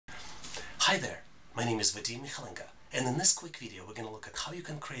Hi there, my name is Vadim Mikhailenko, and in this quick video we're going to look at how you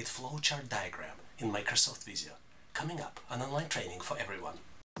can create flowchart diagram in Microsoft Visio. Coming up, an online training for everyone.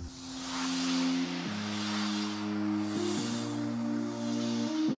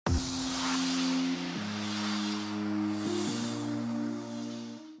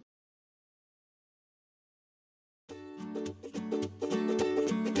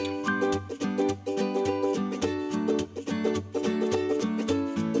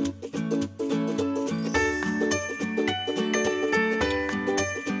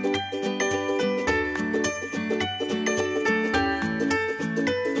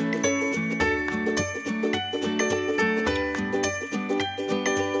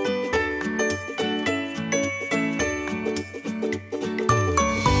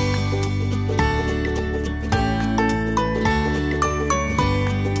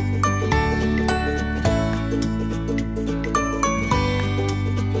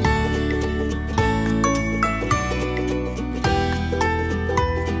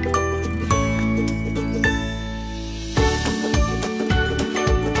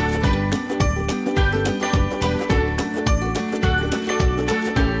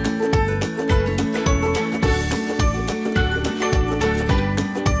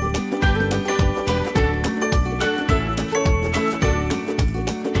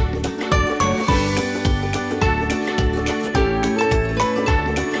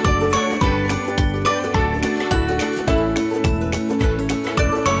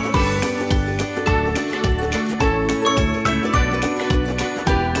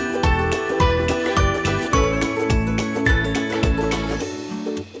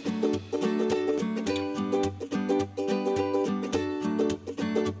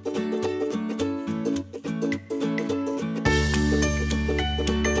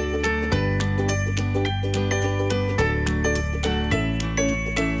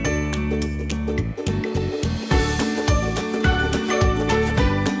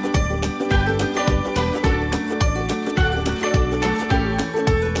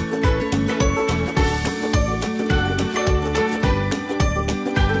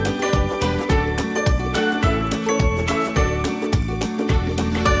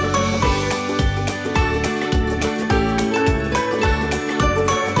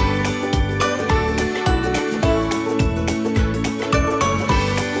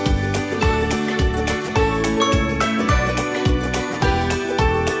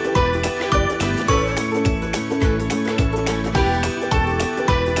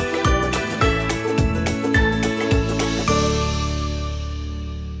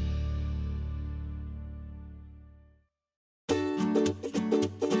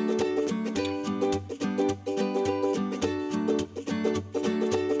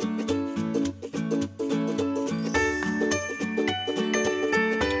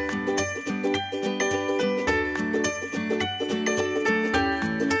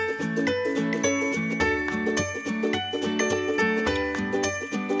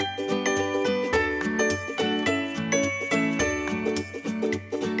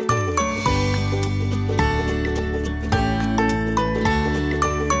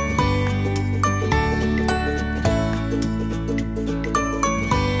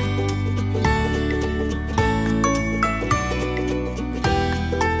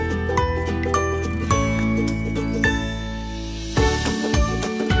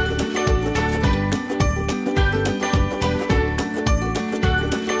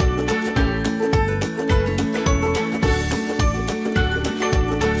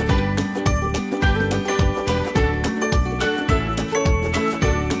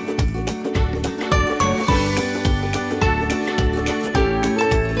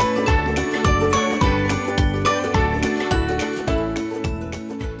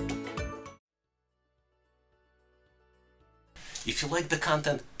 If you like the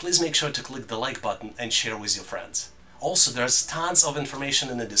content, please make sure to click the like button and share with your friends. Also, there's tons of information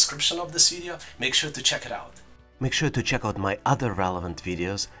in the description of this video. Make sure to check it out. Make sure to check out my other relevant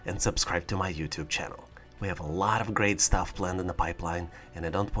videos and subscribe to my YouTube channel. We have a lot of great stuff planned in the pipeline, and I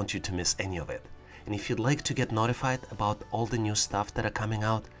don't want you to miss any of it. And if you'd like to get notified about all the new stuff that are coming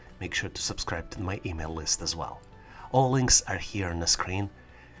out, make sure to subscribe to my email list as well. All links are here on the screen.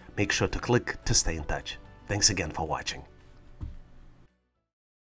 Make sure to click to stay in touch. Thanks again for watching.